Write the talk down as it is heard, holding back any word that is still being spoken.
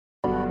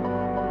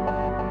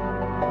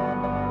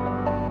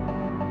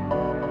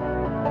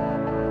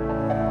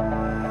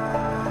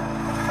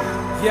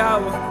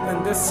Yo,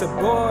 and this a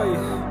boy,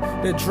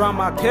 the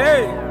drama K.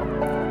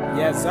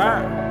 Yes,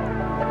 sir.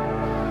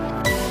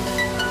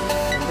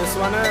 And this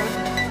one,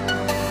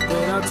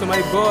 going out to my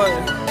boy,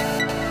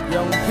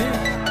 Young P.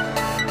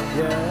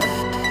 Yeah.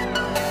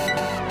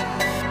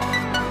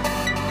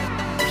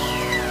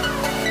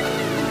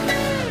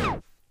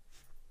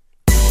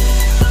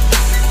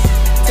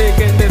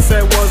 Taking this,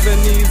 it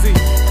wasn't easy.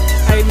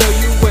 I know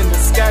you in the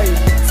sky,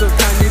 so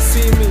can you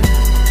see me?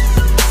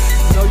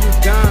 Know you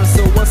gone,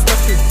 so what's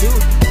left to do?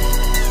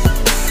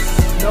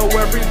 Know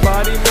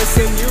everybody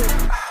missing you.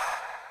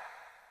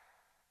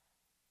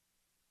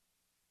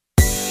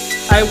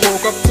 I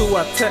woke up to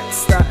a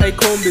text that I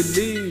can't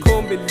believe.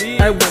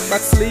 I went back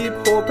sleep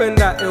hoping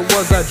that it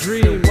was a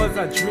dream.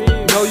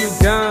 Know you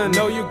gone.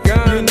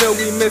 You know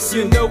we miss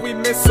you.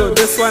 So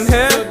this one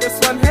here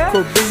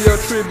could be your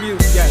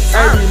tribute. Yes,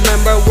 I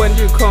remember when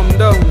you come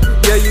down.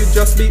 Yeah, you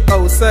just be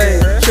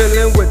outside,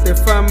 chilling with the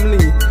family.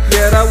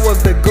 Yeah, that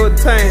was the good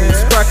times.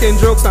 Cracking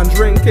jokes and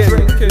drinking.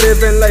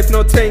 Living life,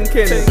 no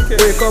thinking.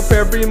 Wake up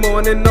every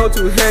morning, now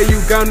to hear you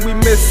gone, we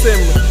miss him.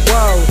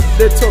 Wow,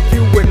 they took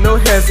you with no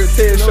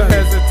hesitation.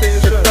 It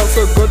felt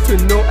so good to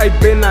know I've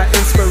been an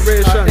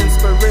inspiration.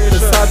 It's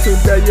hard to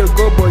let you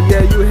go, but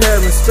yeah, you here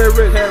in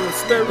spirit.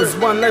 It's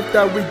one life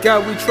that we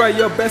got, we try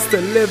your best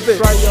to live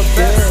it.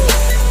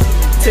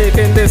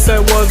 Taking this,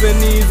 it wasn't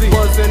easy.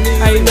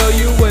 I know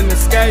you in the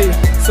sky,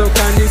 so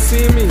can you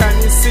see me?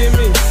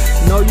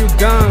 Know you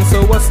gone,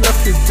 so what's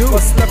left to do?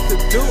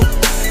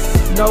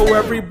 Know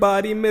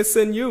everybody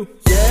missing you.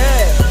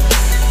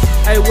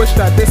 I wish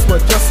that this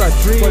was just a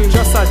dream,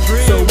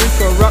 so we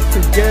could rock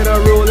together,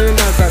 rolling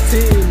as a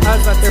team.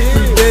 If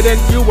we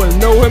didn't, you will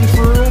know him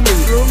through me.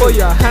 Put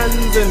your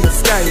hands in the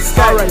sky.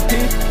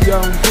 R.I.P.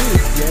 Young P.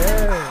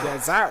 Yeah,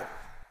 yes, out.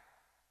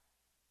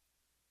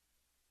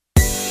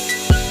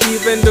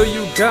 Even though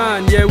you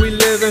gone, yeah, we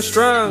living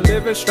strong.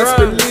 Let's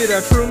believe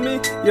that through me,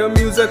 your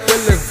music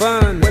will live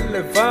on.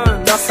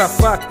 That's a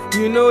fact,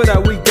 you know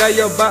that we got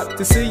your back.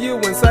 To see you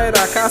inside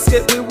a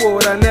casket, we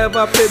would I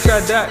never picture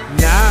that.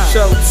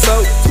 Shouts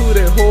out to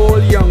the whole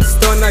young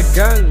stunner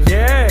gang.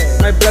 Yeah,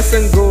 my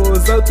blessing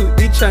goes out to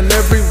each and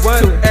every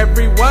one.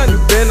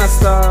 You've been a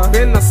star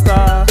in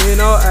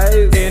our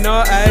eyes.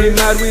 We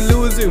mad we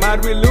lose you,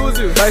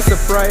 by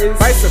surprise.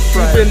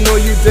 Even though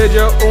you did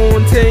your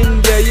own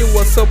thing, yeah, you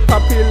were so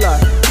popular.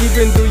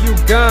 Even though you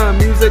gone,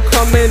 music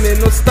coming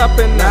and no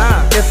stopping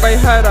now. If I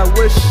had a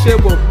wish,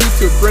 it would be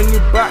to bring you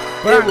back.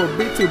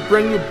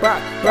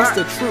 That's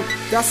the truth,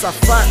 that's a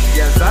fact.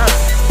 Yes, sir.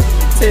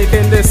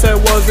 Taking this, it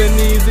wasn't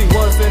easy.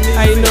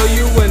 I know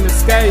you in the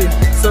sky,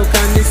 so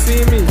can you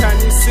see me?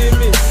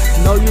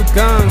 Know you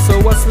gone, so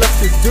what's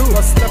left to do?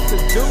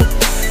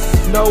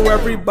 Know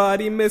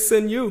everybody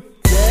missing you.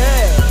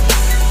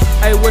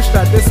 I wish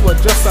that this was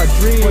just a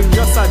dream,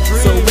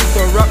 so we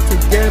could rock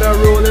together,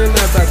 rolling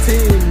as a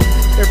team.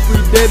 If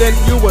we didn't,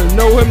 you will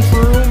know him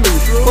through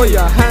me. Put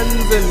your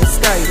hands in the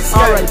sky.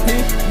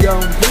 R.I.P.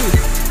 Young P.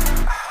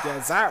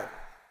 Yes, sir.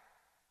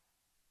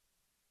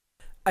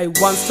 I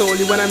once told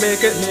you when I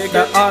make it,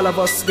 that all of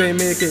us gonna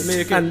make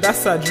it. And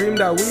that's a dream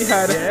that we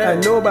had,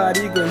 and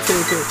nobody gonna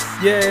take it.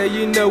 Yeah,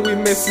 you know we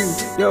miss you,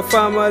 your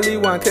family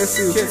want kiss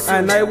you,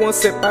 and I won't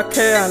sit back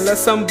here and let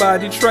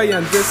somebody try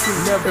and diss you.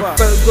 It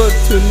felt good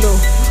to know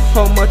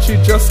how much you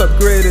just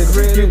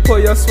upgraded. You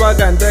put your swag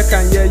on deck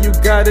and yeah, you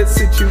got it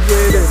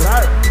situated.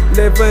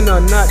 Living or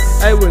not,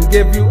 I will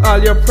give you all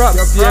your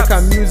props. Yeah,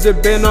 cause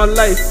music been on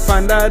life,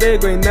 and that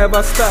it going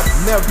never stop.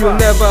 You'll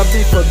never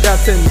be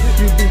forgotten,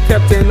 you be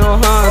kept in our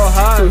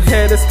hearts. To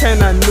hear this kind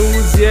of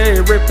news,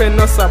 yeah, ripping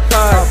us apart.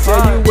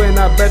 Yeah, you in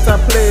a better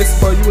place,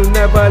 but you'll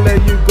never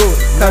let you go.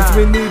 Cause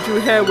we need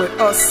you here with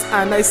us,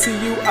 and I see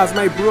you as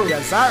my bro.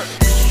 Yes, sir.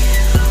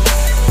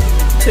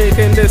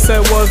 Taking this,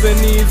 it wasn't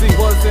easy.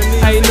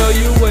 I know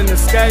you in the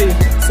sky,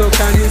 so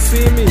can you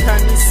see me?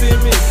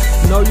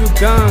 Know you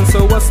gone,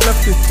 so what's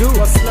left to do?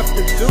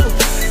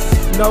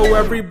 Know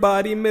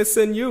everybody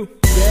missing you.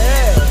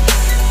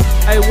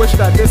 I wish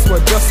that this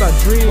was just a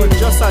dream,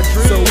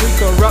 so we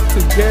could rock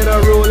together,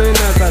 rolling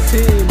as a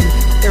team.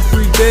 If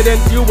we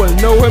didn't, you will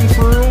know him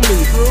through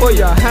me. Put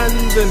your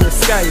hands in the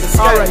sky.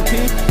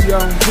 R.I.P.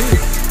 Young P.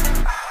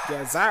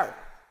 Yes, out.